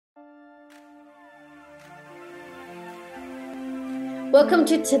Welcome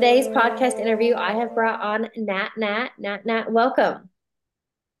to today's podcast interview. I have brought on Nat Nat. Nat Nat, welcome.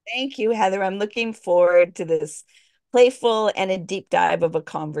 Thank you, Heather. I'm looking forward to this playful and a deep dive of a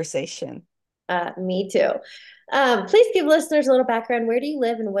conversation. Me too. Please give listeners a little background. Where do you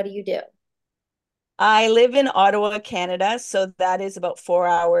live and what do you do? I live in Ottawa, Canada, so that is about 4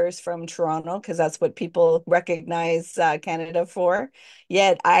 hours from Toronto because that's what people recognize Canada for.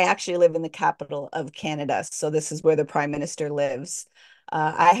 Yet I actually live in the capital of Canada, so this is where the Prime Minister lives.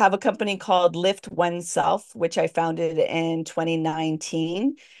 I have a company called Lift Oneself, which I founded in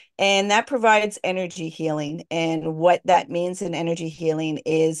 2019, and that provides energy healing. And what that means in energy healing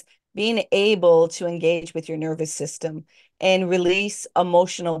is being able to engage with your nervous system and release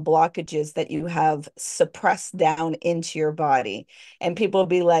emotional blockages that you have suppressed down into your body. And people will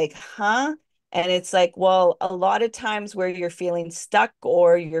be like, huh? And it's like, well, a lot of times where you're feeling stuck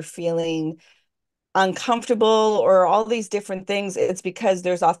or you're feeling uncomfortable or all these different things, it's because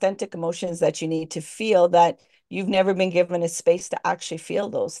there's authentic emotions that you need to feel that you've never been given a space to actually feel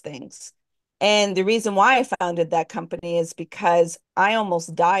those things. And the reason why I founded that company is because I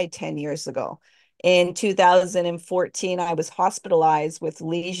almost died 10 years ago. In 2014, I was hospitalized with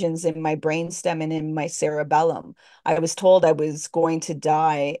lesions in my brainstem and in my cerebellum. I was told I was going to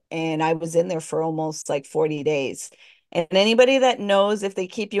die, and I was in there for almost like 40 days. And anybody that knows if they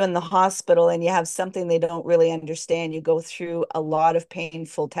keep you in the hospital and you have something they don't really understand, you go through a lot of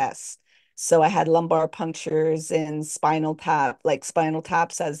painful tests. So I had lumbar punctures and spinal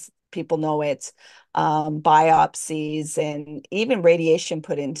taps, as people know it, biopsies, and even radiation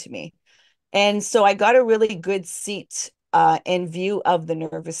put into me. And so I got a really good seat and view of the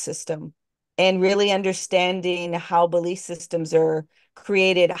nervous system and really understanding how belief systems are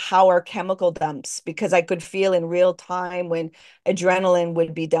created, how our chemical dumps, because I could feel in real time when adrenaline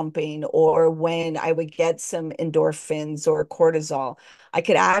would be dumping or when I would get some endorphins or cortisol. I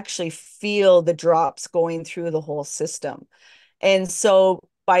could actually feel the drops going through the whole system. And so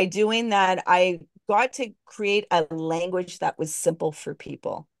by doing that, I got to create a language that was simple for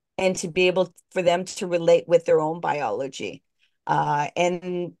people and to be able for them to relate with their own biology.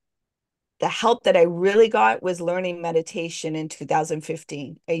 And the help that I really got was learning meditation in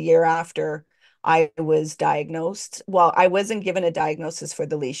 2015, a year after I was diagnosed. Well, I wasn't given a diagnosis for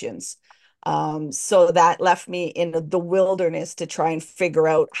the lesions. So that left me in the wilderness to try and figure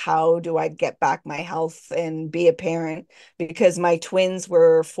out how do I get back my health and be a parent because my twins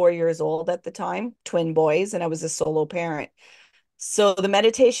were 4 years old at the time, twin boys, and I was a solo parent. So the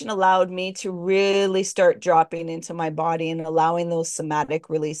meditation allowed me to really start dropping into my body and allowing those somatic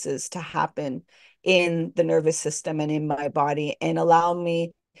releases to happen in the nervous system and in my body and allow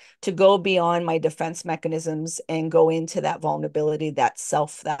me to go beyond my defense mechanisms and go into that vulnerability, that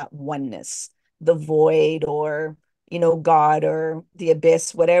self, that oneness, the void or, God or the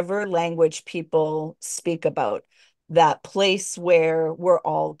abyss, whatever language people speak about that place where we're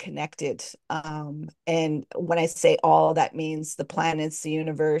all connected. And when I say all, that means the planets, the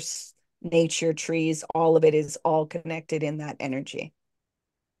universe, nature, trees, all of it is all connected in that energy.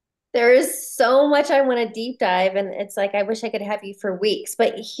 There is so much I want to deep dive, and it's like I wish I could have you for weeks.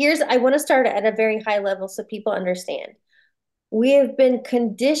 But I want to start at a very high level so people understand. We have been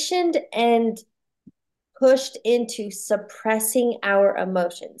conditioned and pushed into suppressing our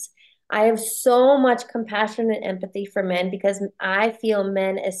emotions. I have so much compassion and empathy for men because I feel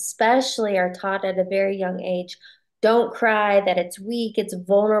men, especially, are taught at a very young age don't cry, that it's weak, it's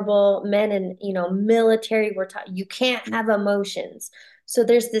vulnerable. Men in, military were taught you can't have emotions. So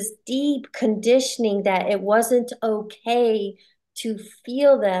there's this deep conditioning that it wasn't okay to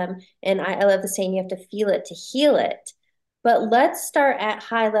feel them. And I love the saying you have to feel it to heal it. But let's start at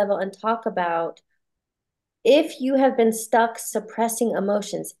high level and talk about if you have been stuck suppressing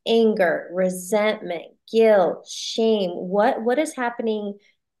emotions, anger, resentment, guilt, shame, what is happening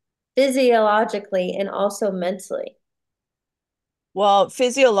physiologically and also mentally? Well,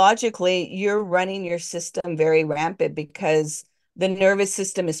 physiologically, you're running your system very rampant because the nervous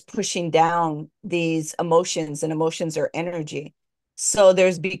system is pushing down these emotions, and emotions are energy. So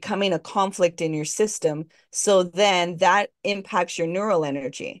there's becoming a conflict in your system. So then that impacts your neural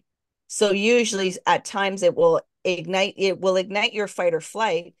energy. So usually at times it will ignite your fight or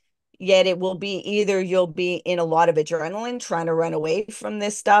flight, yet it will be either you'll be in a lot of adrenaline trying to run away from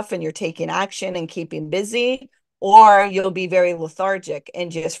this stuff and you're taking action and keeping busy, or you'll be very lethargic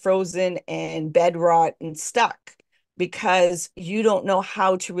and just frozen and bed rot and stuck because you don't know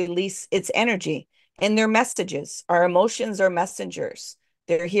how to release its energy and their messages. Our emotions are messengers.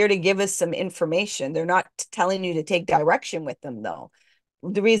 They're here to give us some information. They're not telling you to take direction with them, though.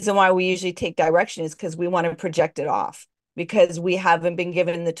 The reason why we usually take direction is because we want to project it off. because we haven't been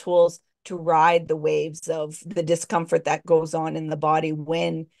given the tools to ride the waves of the discomfort that goes on in the body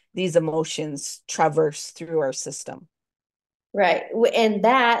when these emotions traverse through our system. Right. And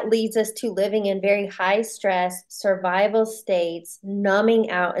that leads us to living in very high stress, survival states, numbing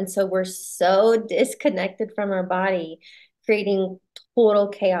out. And so we're so disconnected from our body, creating total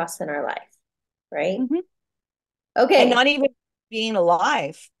chaos in our life. Right. Mhm. And Okay. not even being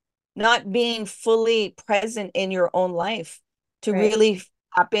alive, not being fully present in your own life to Right. really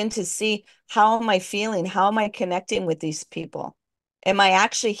tap in to see, how am I feeling? How am I connecting with these people? Am I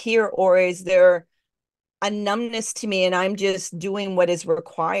actually here, or is there a numbness to me and I'm just doing what is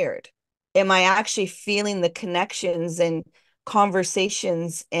required? Am I actually feeling the connections and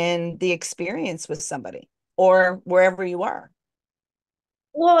conversations and the experience with somebody or wherever you are?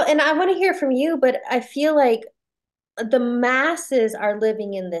 Well, and I want to hear from you, but I feel like the masses are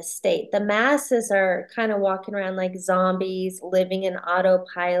living in this state. The masses are kind of walking around like zombies, living in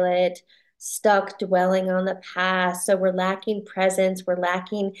autopilot, stuck dwelling on the past. So we're lacking presence, we're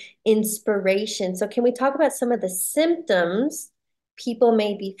lacking inspiration. So, can we talk about some of the symptoms people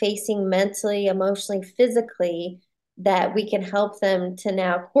may be facing mentally, emotionally, physically? That we can help them to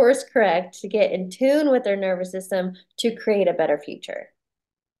now course correct, to get in tune with their nervous system to create a better future.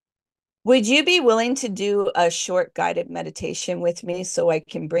 Would you be willing to do a short guided meditation with me so I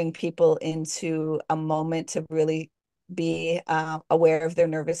can bring people into a moment to really be aware of their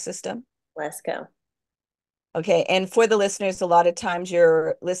nervous system? Let's go. Okay. And for the listeners, a lot of times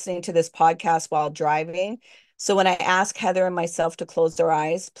you're listening to this podcast while driving. So when I ask Heather and myself to close our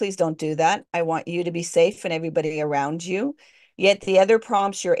eyes, please don't do that. I want you to be safe and everybody around you. Yet the other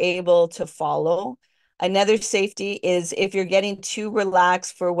prompts you're able to follow. Another safety is, if you're getting too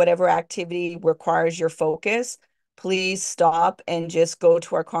relaxed for whatever activity requires your focus, please stop and just go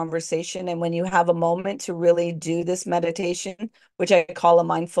to our conversation. And when you have a moment to really do this meditation, which I call a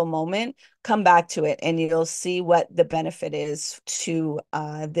mindful moment, come back to it and you'll see what the benefit is to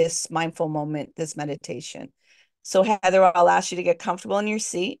this mindful moment, this meditation. So, Heather, I'll ask you to get comfortable in your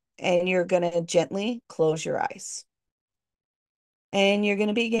seat and you're going to gently close your eyes. And you're going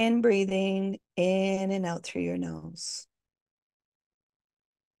to begin breathing in and out through your nose.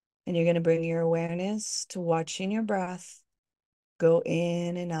 And you're going to bring your awareness to watching your breath go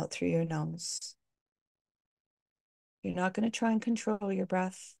in and out through your nose. You're not going to try and control your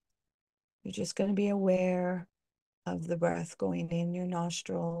breath. You're just going to be aware of the breath going in your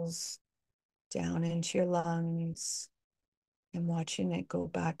nostrils, down into your lungs, and watching it go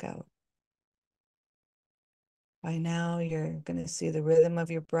back out. By now, you're going to see the rhythm of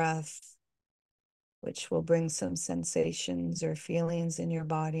your breath, which will bring some sensations or feelings in your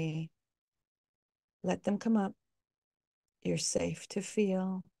body. Let them come up. You're safe to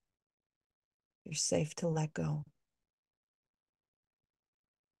feel. You're safe to let go.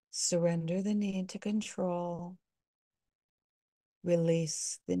 Surrender the need to control.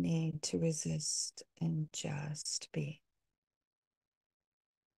 Release the need to resist and just be.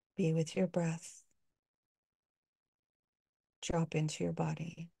 Be with your breath. Drop into your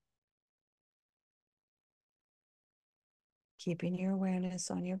body. Keeping your awareness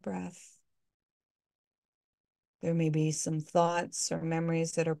on your breath. There may be some thoughts or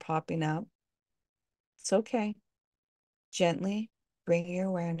memories that are popping up. It's okay. Gently bring your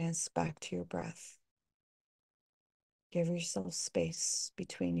awareness back to your breath. Give yourself space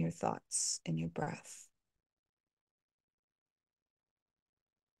between your thoughts and your breath.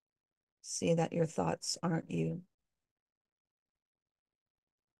 See that your thoughts aren't you.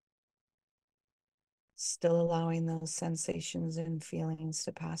 Still allowing those sensations and feelings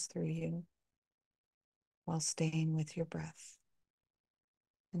to pass through you while staying with your breath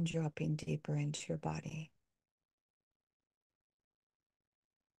and dropping deeper into your body.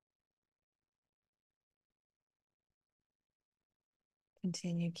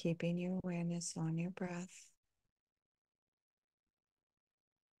 Continue keeping your awareness on your breath.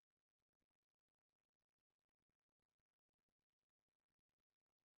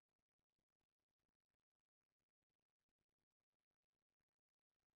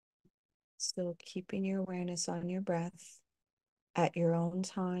 Still keeping your awareness on your breath at your own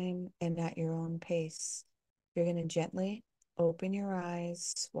time and at your own pace. You're going to gently open your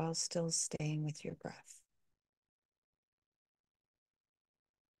eyes while still staying with your breath.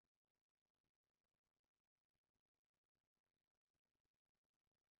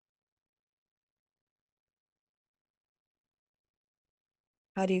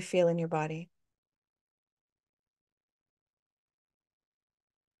 How do you feel in your body?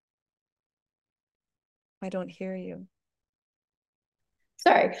 I don't hear you.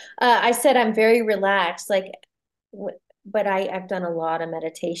 Sorry. I said I'm very relaxed. Like, but I've done a lot of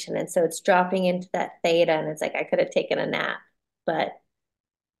meditation. And so it's dropping into that theta. And it's like I could have taken a nap. But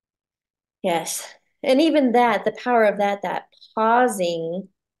yes. And even that, the power of that, that pausing,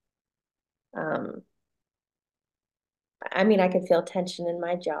 um, I mean, I could feel tension in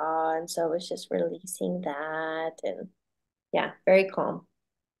my jaw. And so it was just releasing that. And yeah, very calm.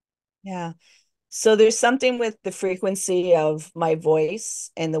 Yeah. So there's something with the frequency of my voice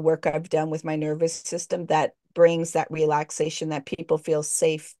and the work I've done with my nervous system that brings that relaxation that people feel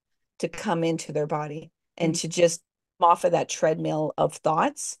safe to come into their body and Mm. to just come off of that treadmill of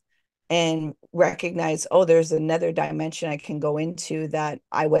thoughts and recognize, oh, there's another dimension I can go into that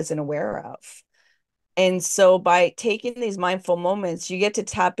I wasn't aware of. And so by taking these mindful moments, you get to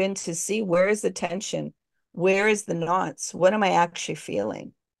tap in to see where is the tension? Where is the knots? What am I actually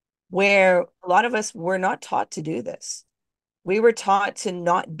feeling? Where a lot of us were not taught to do this. We were taught to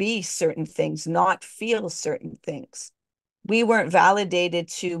not be certain things, not feel certain things. We weren't validated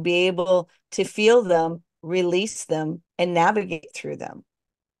to be able to feel them, release them, and navigate through them.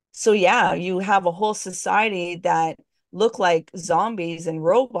 So, yeah, you have a whole society that look like zombies and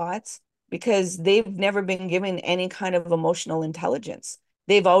robots because they've never been given any kind of emotional intelligence.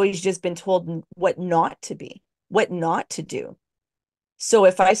 They've always just been told what not to be, what not to do. So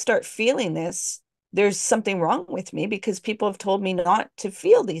if I start feeling this, there's something wrong with me because people have told me not to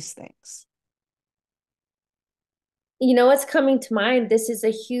feel these things. You know what's coming to mind? This is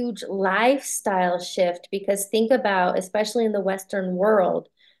a huge lifestyle shift because think about, especially in the Western world,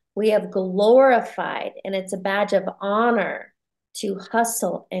 we have glorified and it's a badge of honor to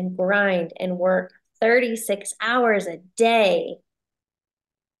hustle and grind and work 36 hours a day.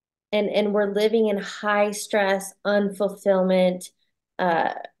 And we're living in high stress, unfulfillment,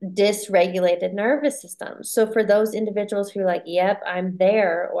 uh, dysregulated nervous systems. So for those individuals who are like, yep, I'm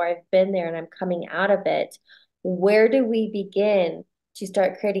there, or I've been there and I'm coming out of it, where do we begin to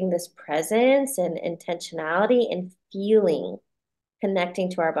start creating this presence and intentionality and feeling connecting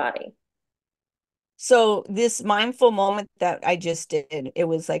to our body? So this mindful moment that I just did, it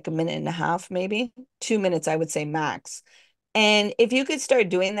was like a minute and a half, maybe 2 minutes, I would say max. And if you could start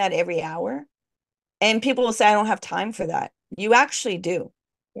doing that every hour, and people will say, I don't have time for that. You actually do.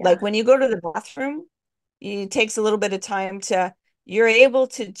 Yeah. Like when you go to the bathroom, it takes a little bit of time to, you're able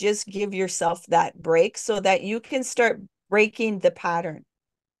to just give yourself that break so that you can start breaking the pattern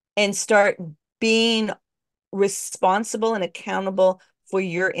and start being responsible and accountable for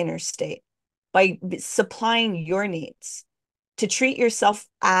your inner state by supplying your needs to treat yourself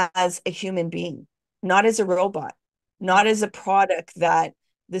as a human being, not as a robot, Yeah. not as a product that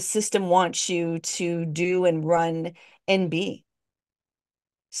the system wants you to do and run and be.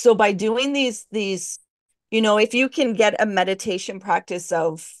 So by doing if you can get a meditation practice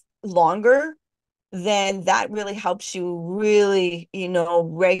of longer, then that really helps you really,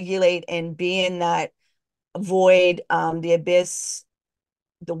 regulate and be in that void, the abyss,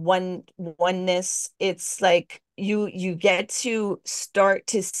 the oneness. It's like you get to start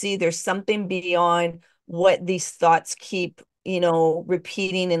to see there's something beyond what these thoughts keep,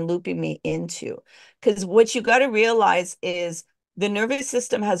 repeating and looping me into. Because what you got to realize is the nervous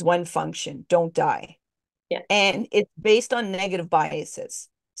system has one function: don't die, Yeah. and it's based on negative biases.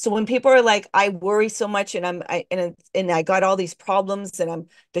 So when people are like, I worry so much and I got all these problems and I'm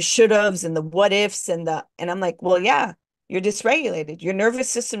the should haves and the what ifs and I'm like, well, yeah, you're dysregulated. Your nervous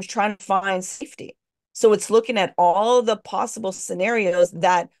system's trying to find safety. So it's looking at all the possible scenarios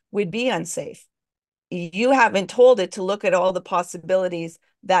that would be unsafe. You haven't told it to look at all the possibilities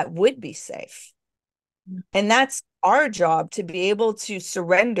that would be safe. And that's our job, to be able to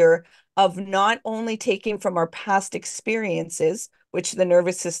surrender of not only taking from our past experiences, which the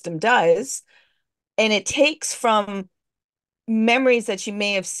nervous system does, and it takes from memories that you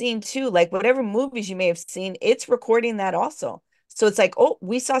may have seen too, like whatever movies you may have seen, it's recording that also. So it's like, oh,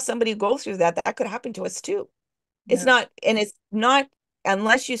 we saw somebody go through that. That could happen to us too. Yeah. It's not,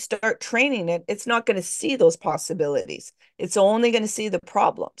 unless you start training it, it's not going to see those possibilities. It's only going to see the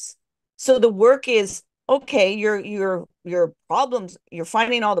problems. So the work is, okay, your problems, you're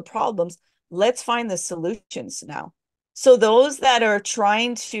finding all the problems. Let's find the solutions now. So those that are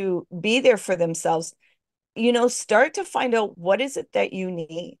trying to be there for themselves, start to find out, what is it that you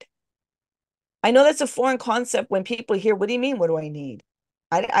need. I know that's a foreign concept when people hear, what do you mean? What do I need?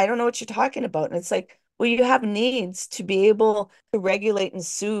 I don't know what you're talking about. And it's like, well, you have needs to be able to regulate and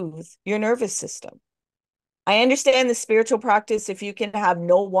soothe your nervous system. I understand the spiritual practice. If you can have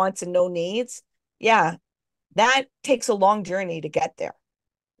no wants and no needs, yeah, that takes a long journey to get there.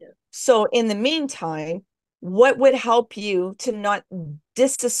 Yeah. So in the meantime, What would help you to not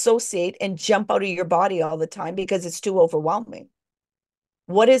disassociate and jump out of your body all the time because it's too overwhelming?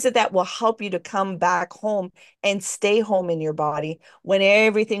 What is it that will help you to come back home and stay home in your body when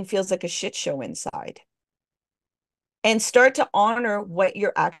everything feels like a shit show inside? And start to honor what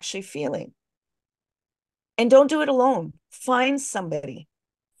you're actually feeling. And don't do it alone. Find somebody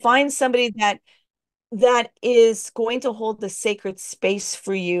that is going to hold the sacred space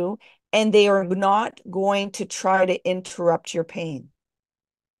for you, and they are not going to try to interrupt your pain.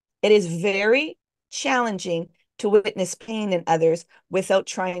 It is very challenging to witness pain in others without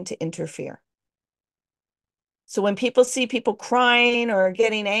trying to interfere. So when people see people crying or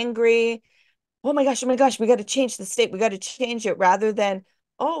getting angry, oh my gosh, we got to change the state. We got to change it rather than,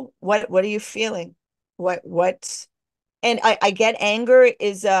 oh, what are you feeling? What? And I get anger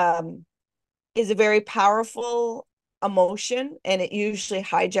is a very powerful emotion, and it usually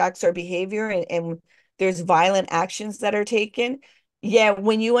hijacks our behavior, and there's violent actions that are taken. Yeah,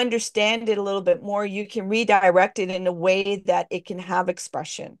 when you understand it a little bit more, you can redirect it in a way that it can have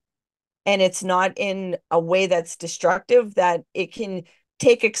expression. And it's not in a way that's destructive, that it can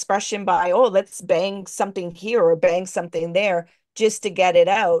take expression by, oh, let's bang something here or bang something there just to get it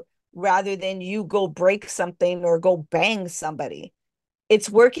out, rather than you go break something or go bang somebody. It's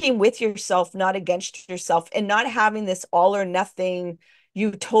working with yourself, not against yourself, and not having this all or nothing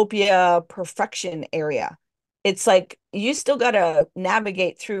utopia perfection area. It's like you still got to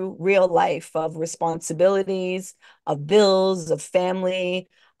navigate through real life of responsibilities, of bills, of family,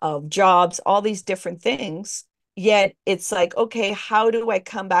 of jobs, all these different things. Yet it's like, okay, how do I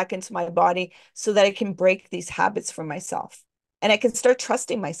come back into my body so that I can break these habits for myself and I can start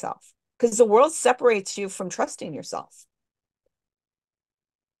trusting myself? Because the world separates you from trusting yourself.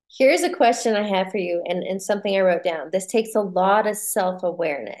 Here's a question I have for you, and something I wrote down. This takes a lot of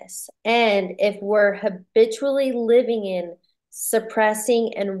self-awareness. And if we're habitually living in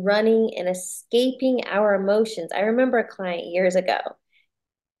suppressing and running and escaping our emotions, I remember a client years ago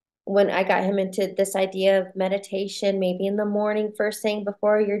when I got him into this idea of meditation, maybe in the morning, first thing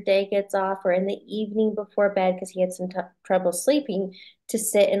before your day gets off, or in the evening before bed, because he had some trouble sleeping, to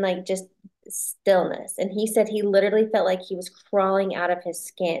sit in like just stillness. And he said he literally felt like he was crawling out of his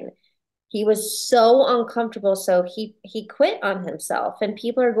skin. He was so uncomfortable, so he quit on himself. And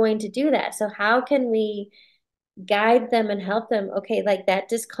people are going to do that. So how can we guide them and help them? Okay, like that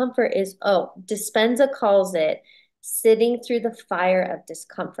discomfort is, oh, Dispenza calls it sitting through the fire of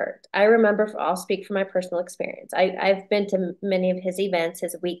discomfort. I remember, I'll speak from my personal experience. I've been to many of his events,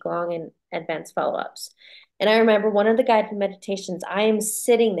 his week-long and advanced follow-ups. And I remember one of the guided meditations, I am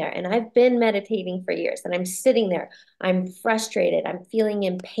sitting there, and I've been meditating for years, and I'm sitting there. I'm frustrated. I'm feeling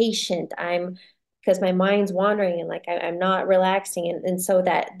impatient. I'm because my mind's wandering, and like I'm not relaxing. And so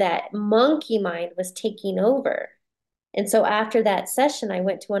that monkey mind was taking over. And so after that session, I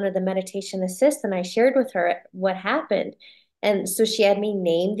went to one of the meditation assists and I shared with her what happened. And so she had me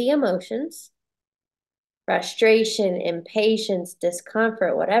name the emotions: frustration, impatience,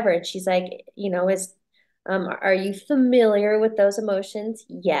 discomfort, whatever. And she's like, are you familiar with those emotions?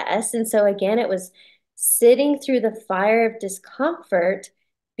 Yes. And so again, it was sitting through the fire of discomfort,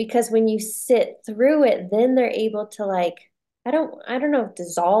 because when you sit through it, then they're able to like, I don't know if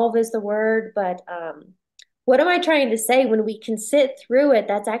dissolve is the word, but what am I trying to say? When we can sit through it,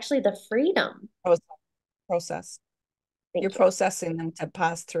 that's actually the freedom. Process. You're Thank you. processing them to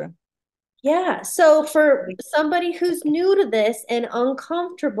pass through. Yeah. So for somebody who's new to this and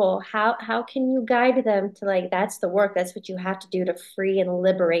uncomfortable, how can you guide them to like that's the work, that's what you have to do to free and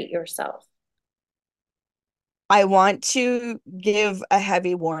liberate yourself? I want to give a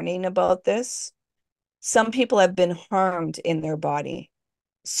heavy warning about this. Some people have been harmed in their body.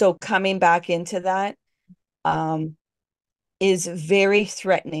 So coming back into that um, is very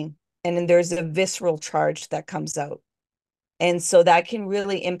threatening. And then there's a visceral charge that comes out. And so that can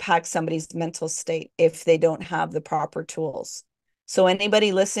really impact somebody's mental state if they don't have the proper tools. So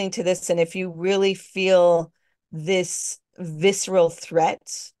anybody listening to this, and if you really feel this visceral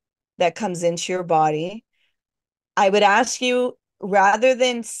threat that comes into your body, I would ask you, rather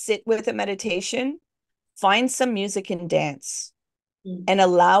than sit with a meditation, find some music and dance Mm. and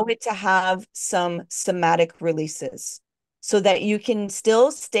allow it to have some somatic releases so that you can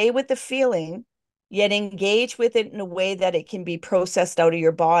still stay with the feeling, yet engage with it in a way that it can be processed out of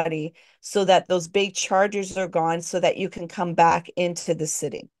your body so that those big charges are gone so that you can come back into the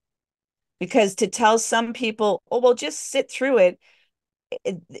sitting. Because to tell some people, oh, well, just sit through it,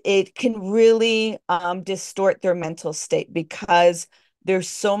 it can really distort their mental state because there's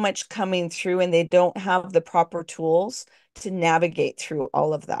so much coming through and they don't have the proper tools to navigate through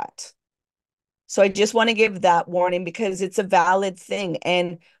all of that. So I just want to give that warning because it's a valid thing.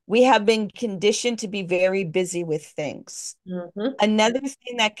 And we have been conditioned to be very busy with things. Hmm. Another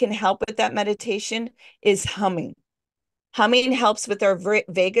thing that can help with that meditation is humming. Humming helps with our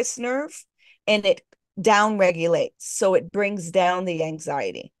vagus nerve and it down regulates. So it brings down the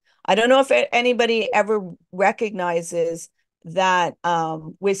anxiety. I don't know if anybody ever recognizes that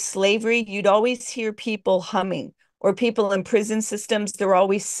with slavery, you'd always hear people humming, or people in prison systems, they're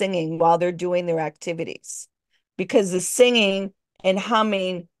always singing while they're doing their activities because the singing and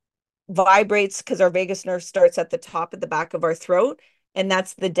humming vibrates because our vagus nerve starts at the top of the back of our throat, and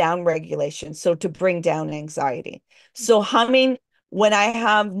that's the down regulation. So to bring down anxiety. So humming, when I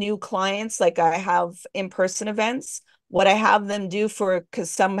have new clients, like I have in-person events, what I have them do for,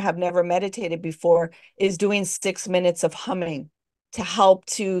 because some have never meditated before, is doing 6 minutes of humming to help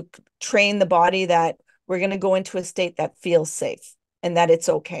to train the body that we're going to go into a state that feels safe and that it's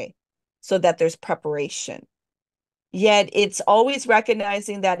okay, so that there's preparation. Yet it's always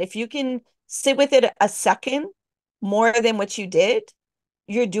recognizing that if you can sit with it a second more than what you did,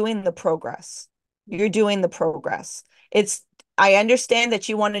 you're doing the progress. You're doing the progress. It's, I understand that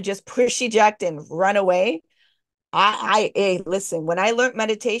you want to just push eject and run away, hey, listen, when I learned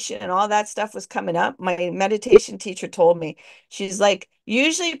meditation and all that stuff was coming up, my meditation teacher told me, she's like,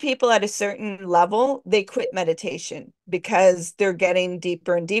 usually people at a certain level, they quit meditation because they're getting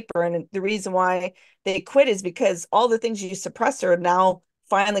deeper and deeper. And the reason why they quit is because all the things you suppress are now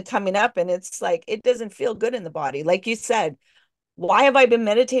finally coming up. And it's like, it doesn't feel good in the body. Like you said, why have I been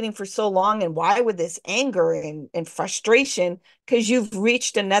meditating for so long? And why with this anger and frustration? Because you've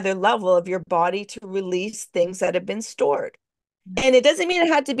reached another level of your body to release things that have been stored. And it doesn't mean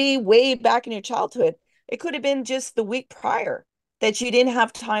it had to be way back in your childhood. It could have been just the week prior that you didn't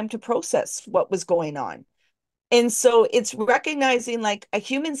have time to process what was going on. And so it's recognizing like a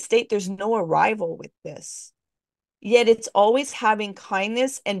human state, there's no arrival with this. Yet it's always having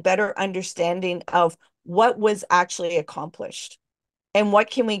kindness and better understanding of what was actually accomplished and what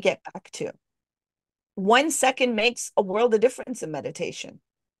can we get back to. 1 second makes a world of difference in meditation.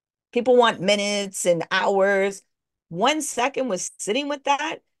 People want minutes and hours. 1 second was sitting with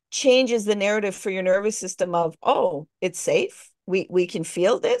that changes the narrative for your nervous system of, oh, it's safe. We can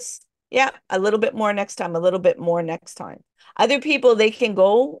feel this. Yeah, a little bit more next time, a little bit more next time. Other people, they can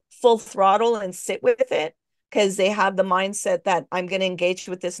go full throttle and sit with it because they have the mindset that I'm going to engage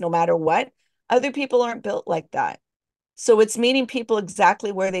with this no matter what. Other people aren't built like that. So it's meeting people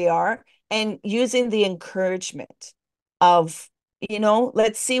exactly where they are and using the encouragement of,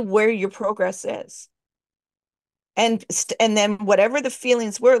 let's see where your progress is. And then whatever the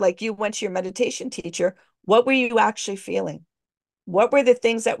feelings were, like you went to your meditation teacher, what were you actually feeling? What were the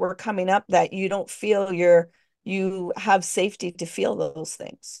things that were coming up that you don't feel you have safety to feel those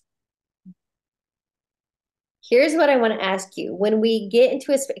things? Here's what I want to ask you. When we get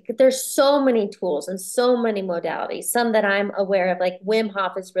into a space, there's so many tools and so many modalities, some that I'm aware of, like Wim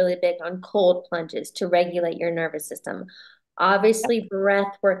Hof is really big on cold plunges to regulate your nervous system. Obviously,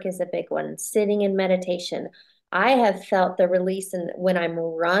 breath work is a big one, sitting in meditation. I have felt the release when I'm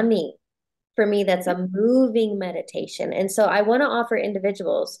running. For me, that's a moving meditation. And so I want to offer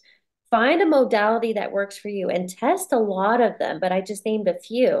individuals, find a modality that works for you and test a lot of them, but I just named a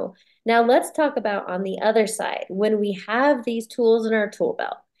few. Now let's talk about on the other side, when we have these tools in our tool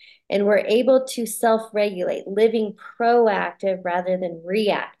belt and we're able to self-regulate, living proactive rather than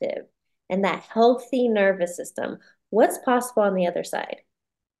reactive, and that healthy nervous system, what's possible on the other side?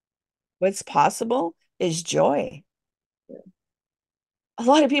 What's possible is joy. A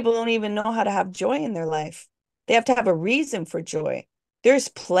lot of people don't even know how to have joy in their life. They have to have a reason for joy. There's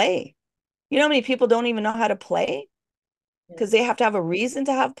play. You know how many people don't even know how to play because they have to have a reason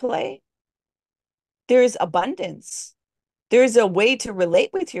to have play? There's abundance. There's a way to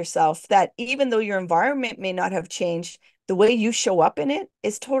relate with yourself that even though your environment may not have changed, the way you show up in it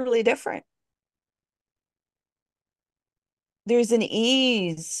is totally different. There's an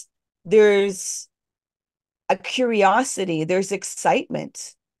ease, there's a curiosity, there's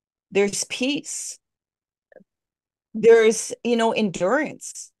excitement, there's peace, there's,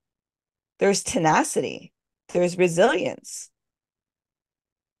 endurance, there's tenacity, there's resilience.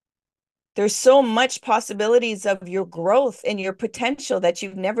 There's so much possibilities of your growth and your potential that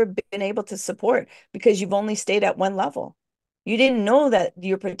you've never been able to support because you've only stayed at one level. You didn't know that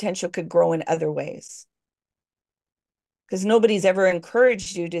your potential could grow in other ways because nobody's ever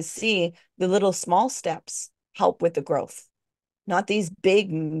encouraged you to see the little small steps help with the growth, not these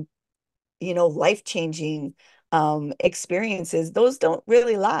big, life-changing experiences. Those don't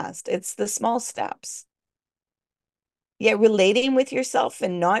really last. It's the small steps. Yet relating with yourself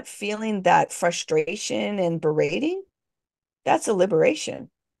and not feeling that frustration and berating, that's a liberation.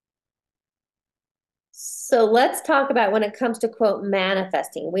 So let's talk about when it comes to quote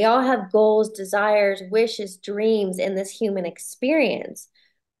manifesting. We all have goals, desires, wishes, dreams in this human experience.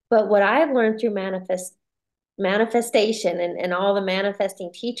 But what I've learned through manifestation and all the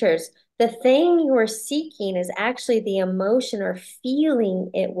manifesting teachers, the thing you are seeking is actually the emotion or feeling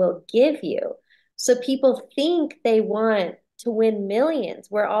it will give you. So people think they want to win millions,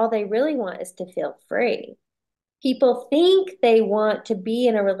 where all they really want is to feel free. People think they want to be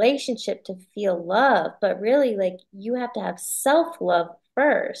in a relationship to feel love, but really, like, you have to have self-love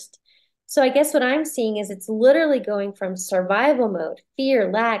first. So I guess what I'm seeing is it's literally going from survival mode,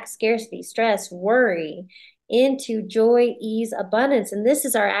 fear, lack, scarcity, stress, worry, into joy, ease, abundance. And this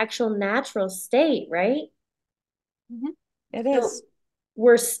is our actual natural state, right? Mhm. It So is.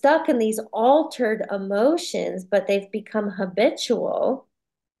 we're stuck in these altered emotions, but they've become habitual.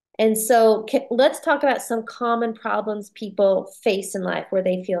 And so let's talk about some common problems people face in life where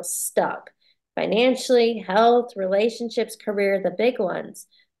they feel stuck financially, health, relationships, career, the big ones.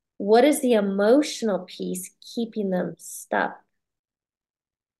 What is the emotional piece keeping them stuck?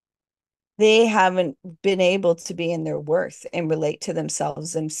 They haven't been able to be in their worth and relate to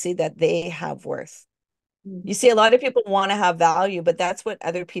themselves and see that they have worth. Mm. You see, a lot of people want to have value, but that's what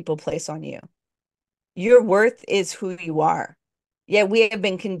other people place on you. Your worth is who you are. Yet we have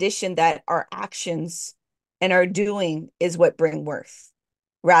been conditioned that our actions and our doing is what bring worth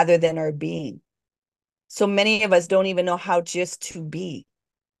rather than our being. So many of us don't even know how just to be.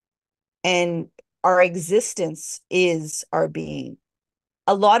 And our existence is our being.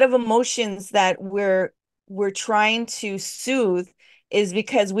 A lot of emotions that we're trying to soothe is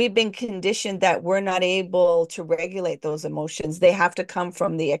because we've been conditioned that we're not able to regulate those emotions. They have to come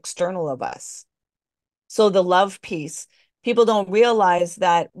from the external of us. So the love piece, people don't realize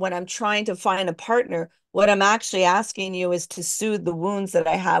that when I'm trying to find a partner, what I'm actually asking you is to soothe the wounds that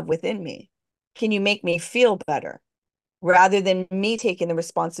I have within me. Can you make me feel better rather than me taking the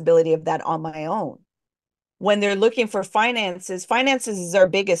responsibility of that on my own? When they're looking for finances, finances is our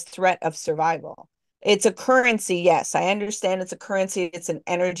biggest threat of survival. It's a currency. Yes, I understand it's a currency, it's an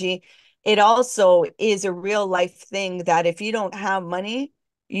energy. It also is a real life thing that if you don't have money,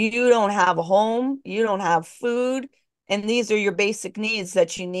 you don't have a home, you don't have food. And these are your basic needs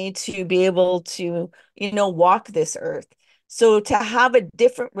that you need to be able to, walk this earth. So to have a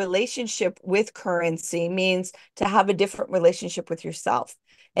different relationship with currency means to have a different relationship with yourself.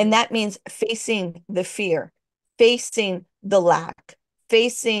 And that means facing the fear, facing the lack,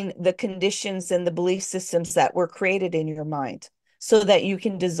 facing the conditions and the belief systems that were created in your mind so that you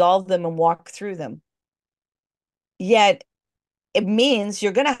can dissolve them and walk through them. Yet it means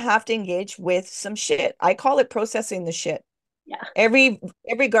you're going to have to engage with some shit. I call it processing the shit. Yeah. Every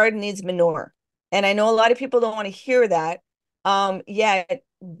garden needs manure. And I know a lot of people don't want to hear that. Yeah,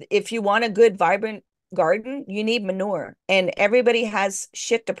 if you want a good, vibrant garden, you need manure. And everybody has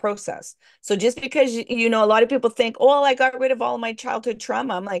shit to process. So just because a lot of people think, oh, I got rid of all of my childhood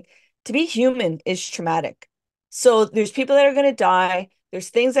trauma. I'm like, to be human is traumatic. So there's people that are going to die. There's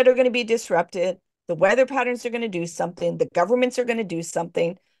things that are going to be disrupted. The weather patterns are going to do something. The governments are going to do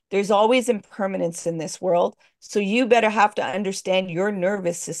something. There's always impermanence in this world. So you better have to understand your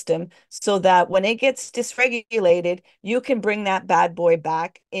nervous system so that when it gets dysregulated, you can bring that bad boy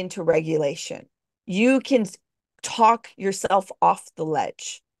back into regulation. You can talk yourself off the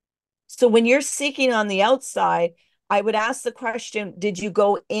ledge. So when you're seeking on the outside, I would ask the question, did you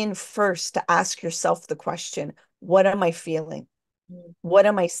go in first to ask yourself the question, what am I feeling? What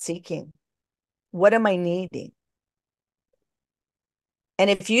am I seeking? What am I needing? And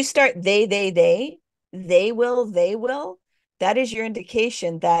if you start they will, that is your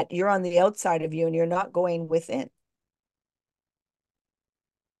indication that you're on the outside of you and you're not going within.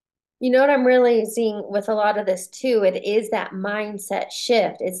 You know what I'm really seeing with a lot of this too? It is that mindset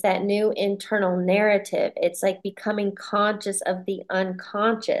shift. It's that new internal narrative. It's like becoming conscious of the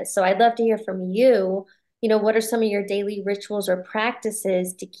unconscious. So I'd love to hear from you. What are some of your daily rituals or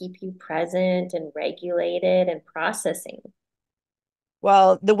practices to keep you present and regulated and processing?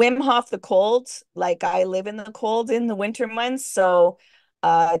 Well, the Wim Hof, the cold, like I live in the cold in the winter months. So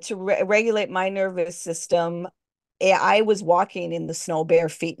to regulate my nervous system, I was walking in the snow bare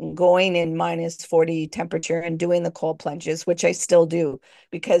feet and going in -40 temperature and doing the cold plunges, which I still do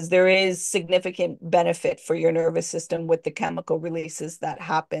because there is significant benefit for your nervous system with the chemical releases that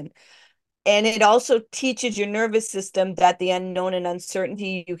happen. And it also teaches your nervous system that the unknown and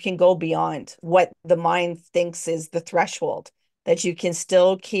uncertainty, you can go beyond what the mind thinks is the threshold, that you can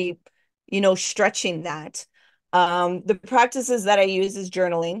still keep, stretching that. The practices that I use is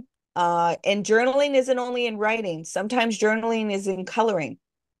journaling. And journaling isn't only in writing. Sometimes journaling is in coloring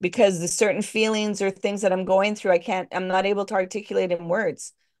because the certain feelings or things that I'm going through, I'm not able to articulate in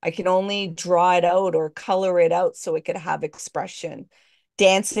words. I can only draw it out or color it out so it could have expression.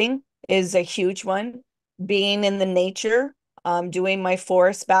 Dancing is a huge one. Being in the nature, doing my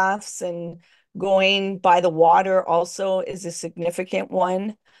forest baths and going by the water also is a significant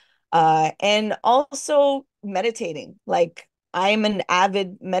one. And also meditating. Like I'm an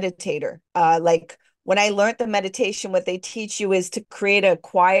avid meditator. Like when I learned the meditation, what they teach you is to create a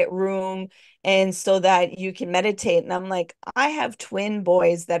quiet room and so that you can meditate. And I'm like, I have twin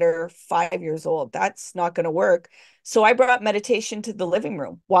boys that are 5 years old. That's not going to work. So I brought meditation to the living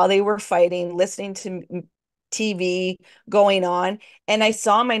room while they were fighting, listening to TV going on. And I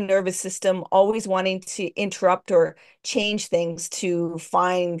saw my nervous system always wanting to interrupt or change things to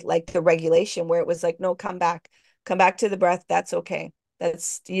find like the regulation where it was like, no, come back to the breath. That's okay.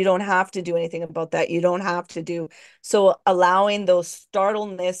 That's, you don't have to do anything about that. You don't have to do. So allowing those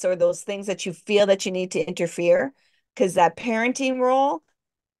startleness or those things that you feel that you need to interfere, because that parenting role,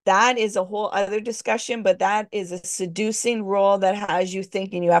 that is a whole other discussion, but that is a seducing role that has you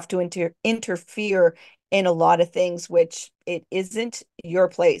thinking you have to interfere in a lot of things, which it isn't your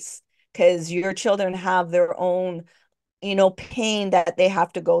place because your children have their own, pain that they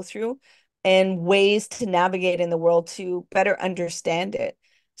have to go through and ways to navigate in the world to better understand it.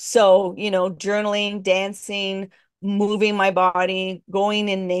 So, journaling, dancing, moving my body, going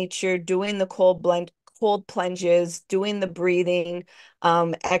in nature, doing the cold plunges, doing the breathing,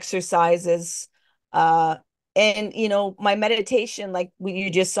 exercises, uh, and my meditation, like you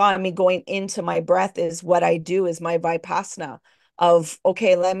just saw me going into my breath, is what I do is my vipassana of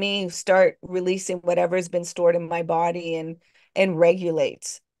okay, let me start releasing whatever's been stored in my body and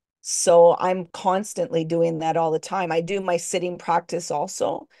regulate. So I'm constantly doing that all the time. I do my sitting practice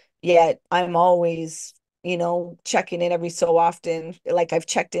also, yet I'm always, checking in every so often. Like I've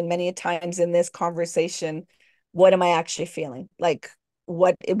checked in many times in this conversation. What am I actually feeling? Like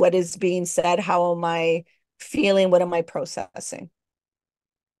what is being said? How am I feeling? What am I processing?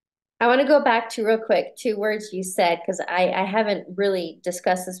 I want to go back to real quick two words you said because I haven't really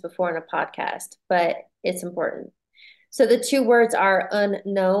discussed this before in a podcast, but it's important. So the two words are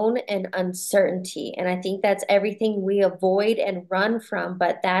unknown and uncertainty. And I think that's everything we avoid and run from,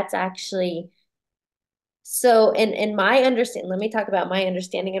 but that's actually so in my understanding, let me talk about my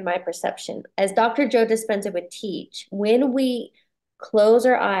understanding and my perception. As Dr. Joe Dispenza would teach, when we close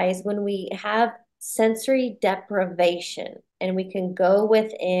our eyes, when we have sensory deprivation and we can go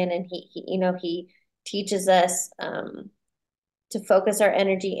within and he teaches us to focus our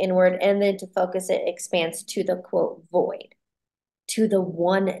energy inward and then to focus it expands to the quote void, to the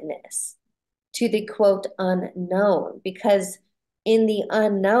oneness, to the quote unknown, because in the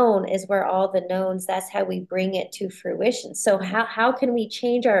unknown is where all the knowns, that's how we bring it to fruition. So how can we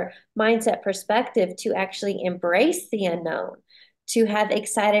change our mindset perspective to actually embrace the unknown, to have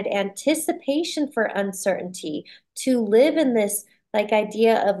excited anticipation for uncertainty, to live in this like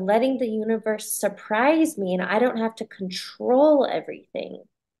idea of letting the universe surprise me and I don't have to control everything.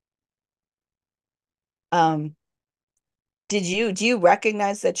 Um, do you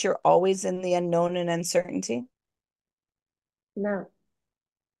recognize that you're always in the unknown and uncertainty? No,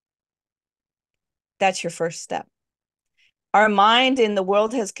 That's your first step. Our mind in the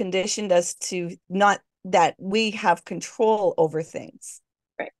world has conditioned us to not that we have control over things.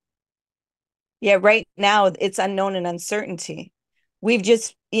 right. Yeah, right now it's unknown and uncertainty. We've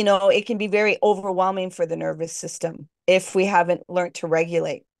just, it can be very overwhelming for the nervous system if we haven't learned to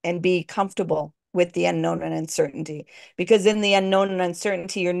regulate and be comfortable with the unknown and uncertainty. Because in the unknown and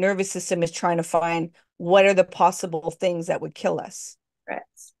uncertainty, your nervous system is trying to find what are the possible things that would kill us. Right.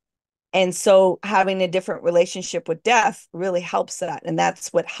 And so having a different relationship with death really helps that. And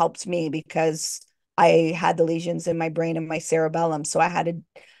that's what helped me because I had the lesions in my brain and my cerebellum. So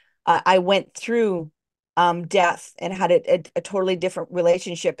I went through death and had a totally different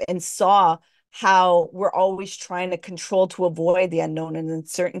relationship and saw how we're always trying to control to avoid the unknown and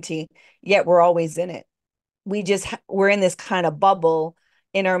uncertainty, yet we're always in it. We're in this kind of bubble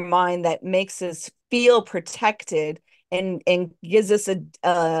in our mind that makes us feel protected and gives us a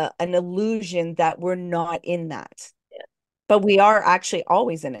an illusion that we're not in that, but we are actually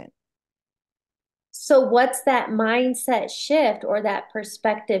always in it. So what's that mindset shift or that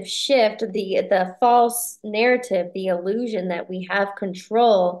perspective shift, the false narrative, the illusion that we have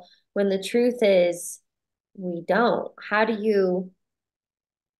control when the truth is we don't?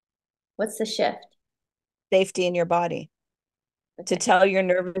 What's the shift? Safety in your body, to Okay. tell your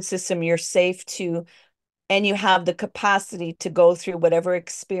nervous system you're safe to and you have the capacity to go through whatever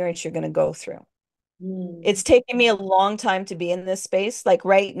experience you're going to go through. Mm, It's taken me a long time to be in this space. Like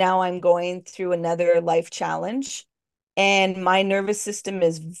right now, I'm going through another life challenge, and my nervous system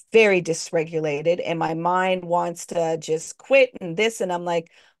is very dysregulated, and my mind wants to just quit and this. And I'm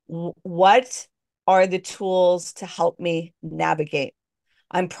like, what are the tools to help me navigate?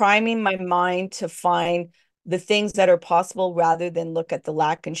 I'm priming my mind to find the things that are possible rather than look at the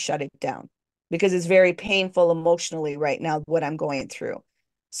lack and shut it down because it's very painful emotionally right now, what I'm going through.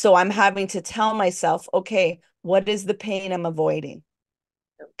 So I'm having to tell myself, okay, what is the pain I'm avoiding?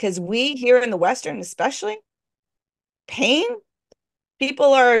 Because we here in the Western, especially, pain,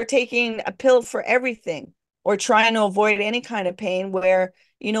 people are taking a pill for everything or trying to avoid any kind of pain where,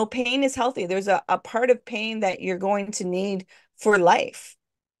 pain is healthy. There's a part of pain that you're going to need for life.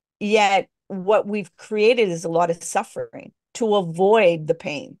 Yet what we've created is a lot of suffering to avoid the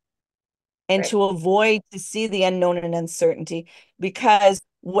pain and right. to avoid to see the unknown and uncertainty because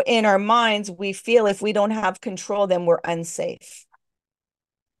in our minds we feel if we don't have control then we're unsafe.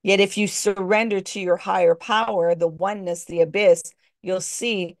 Yet if you surrender to your higher power, the oneness, the abyss, you'll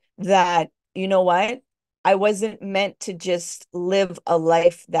see that, you know what? I wasn't meant to just live a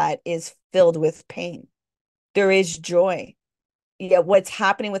life that is filled with pain. There is joy. Yeah, what's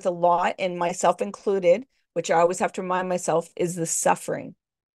happening with a lot, and myself included, which I always have to remind myself, is the suffering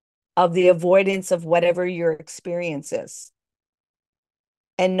of the avoidance of whatever your experience is,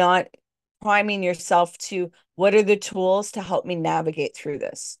 and not priming yourself to what are the tools to help me navigate through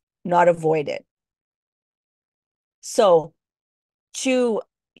this, not avoid it. So, to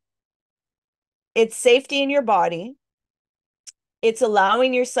it's safety in your body, it's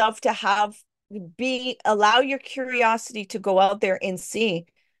allowing yourself to allow your curiosity to go out there and see,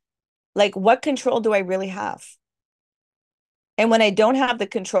 like, what control do I really have? And when I don't have the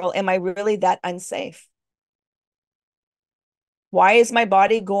control, am I really that unsafe? Why is my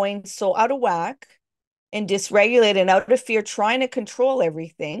body going so out of whack and dysregulated and out of fear, trying to control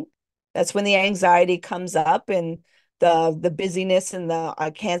everything? That's when the anxiety comes up and the busyness and the I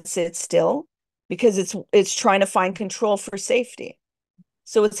can't sit still because it's trying to find control for safety.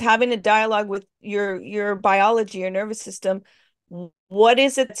 So it's having a dialogue with your biology, your nervous system. What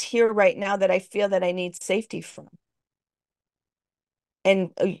is it that's here right now that I feel that I need safety from?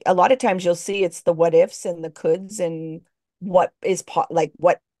 And a lot of times you'll see it's the what ifs and the coulds and like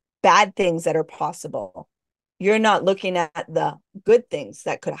what bad things that are possible. You're not looking at the good things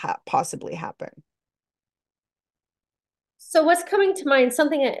that could possibly happen. So what's coming to mind,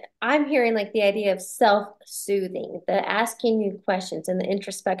 something that I'm hearing like the idea of self-soothing, the asking new questions and the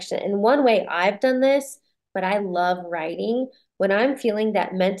introspection. And one way I've done this, but I love writing, when I'm feeling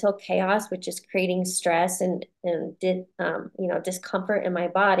that mental chaos, which is creating stress and discomfort in my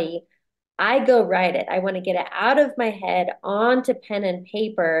body, I go write it. I want to get it out of my head onto pen and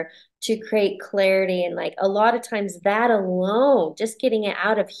paper to create clarity. And like a lot of times that alone, just getting it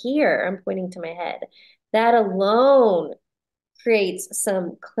out of here, I'm pointing to my head, that alone creates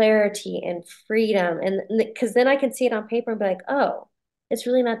some clarity and freedom. And because then I can see it on paper and be like, oh, it's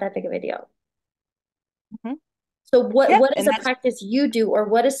really not that big of a deal. Mhm. So what Yeah, what is and a that's practice you do, or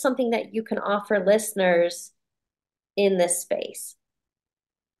what is something that you can offer listeners in this space?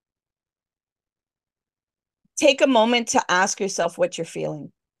 take a moment to ask yourself what you're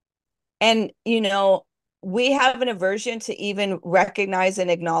feeling. And we have an aversion to even recognize and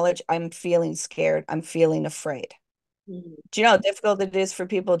acknowledge I'm feeling scared, I'm feeling afraid. Mhm. Do you know how difficult it is for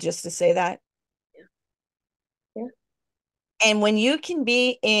people just to say that? Yeah. And when you can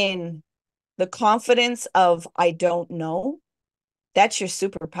be in the confidence of I don't know, that's your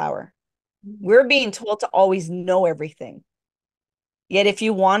superpower. Mhm. We're being told to always know everything. Yet if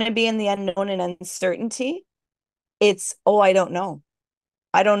you want to be in the unknown and uncertainty, it's, oh, I don't know.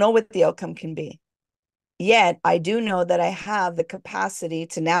 I don't know what the outcome can be. Yet I do know that I have the capacity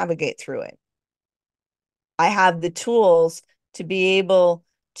to navigate through it. I have the tools to be able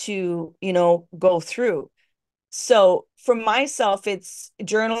to, go through. So for myself, it's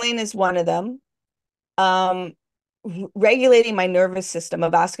journaling is one of them. Um, Regulating my nervous system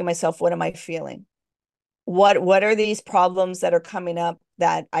of asking myself, what am I feeling? What are these problems that are coming up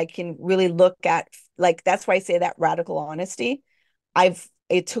that I can really look at? Like that's why I say that radical honesty.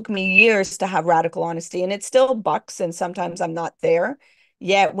 It took me years to have radical honesty and it still bucks and sometimes I'm not there.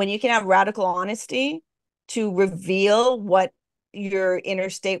 Yet when you can have radical honesty to reveal what your inner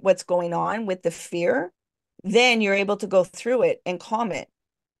state, what's going on with the fear, then you're able to go through it and calm it.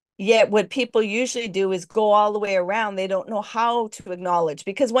 Yet what people usually do is go all the way around. They don't know how to acknowledge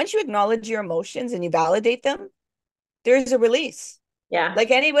because once you acknowledge your emotions and you validate them, there's a release. Yeah.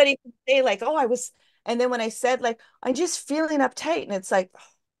 Like anybody can say, like, oh, I was And then when I said, like, I'm just feeling uptight, and it's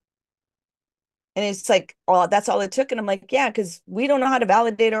like, oh, that's all it took. And I'm like, yeah, because we don't know how to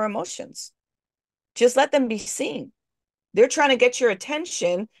validate our emotions. Just let them be seen. They're trying to get your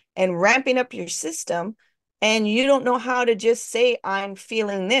attention and ramping up your system. And you don't know how to just say, I'm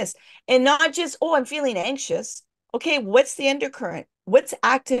feeling this. And not just, oh, I'm feeling anxious. Okay, what's the undercurrent? What's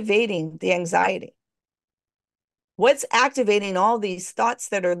activating the anxiety? What's activating all these thoughts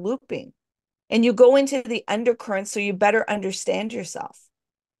that are looping? And you go into the undercurrent so you better understand yourself,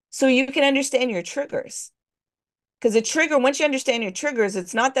 so you can understand your triggers. Because a trigger, once you understand your triggers,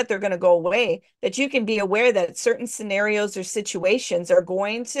 it's not that they're going to go away, that you can be aware that certain scenarios or situations are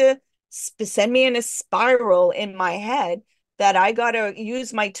going to send me in a spiral in my head, that I got to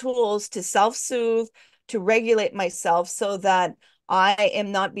use my tools to self-soothe, to regulate myself so that I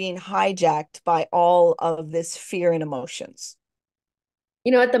am not being hijacked by all of this fear and emotions.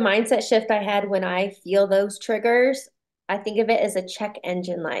 You know what? The mindset shift I had when I feel those triggers, I think of it as a check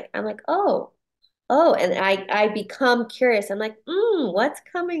engine light. I'm like, oh, and I become curious. I'm like, what's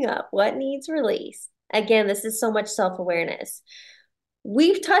coming up? What needs release? Again, this is so much self-awareness.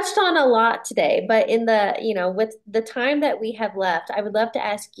 We've touched on a lot today, but in the, with the time that we have left, I would love to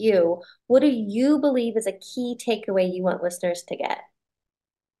ask you, what do you believe is a key takeaway you want listeners to get?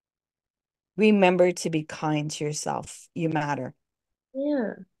 Remember to be kind to yourself. You matter.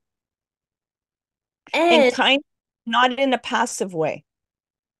 Yeah. And And kind, not in a passive way.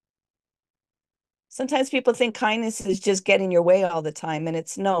 Sometimes people think kindness is just getting your way all the time, and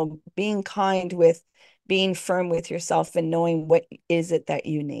it's no, being kind with being firm with yourself and knowing what is it that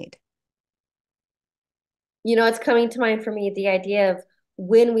you need. it's coming to mind for me the idea of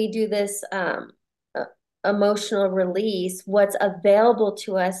when we do this uh, emotional release, what's available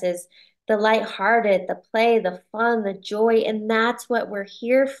to us is the lighthearted, the play, the fun, the joy, and that's what we're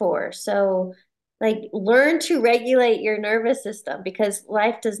here for. So, like, learn to regulate your nervous system because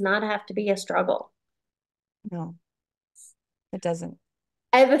life does not have to be a struggle. No, it doesn't.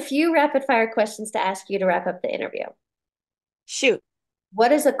 I have a few rapid fire questions to ask you to wrap up the interview. Shoot,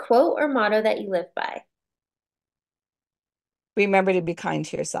 What is a quote or motto that you live by? remember to be kind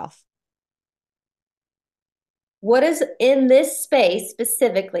to yourself. What is in this space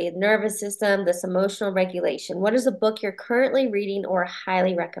specifically, nervous system, this emotional regulation? What is a book you're currently reading or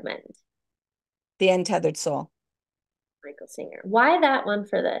highly recommend? The untethered soul. Michael Singer. Why that one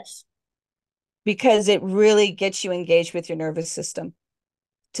for this? Because it really gets you engaged with your nervous system,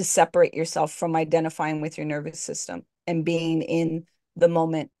 to separate yourself from identifying with your nervous system and being in the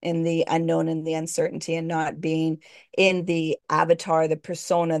moment, in the unknown and the uncertainty, and not being in the avatar, the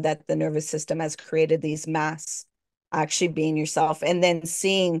persona that the nervous system has created, these masks, actually being yourself, and then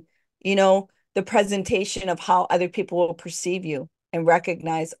seeing, you know, the presentation of how other people will perceive you and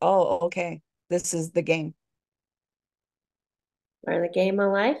recognize, oh, okay, this is the game. Learn the game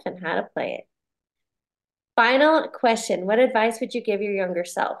of life and how to play it. Final question. What advice would you give your younger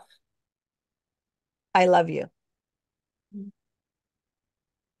self? I love you.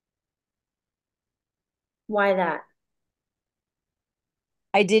 Why that?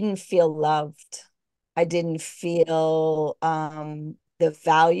 I didn't feel loved. I didn't feel the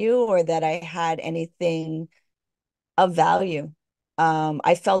value, or that I had anything of value.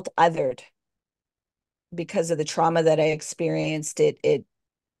 I felt othered because of the trauma that I experienced. It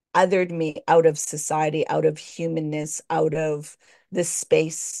othered me out of society, out of humanness, out of the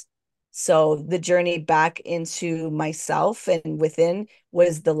space. So the journey back into myself and within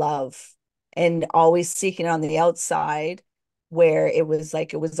was the love, and always seeking on the outside where it was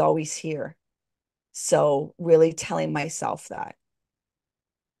like it was always here. So really telling myself that.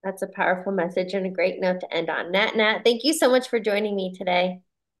 That's a powerful message and a great note to end on. Nat Nat, thank you so much for joining me today.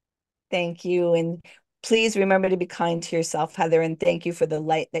 Thank you. And please remember to be kind to yourself, Heather. And thank you for the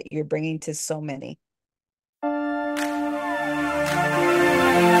light that you're bringing to so many.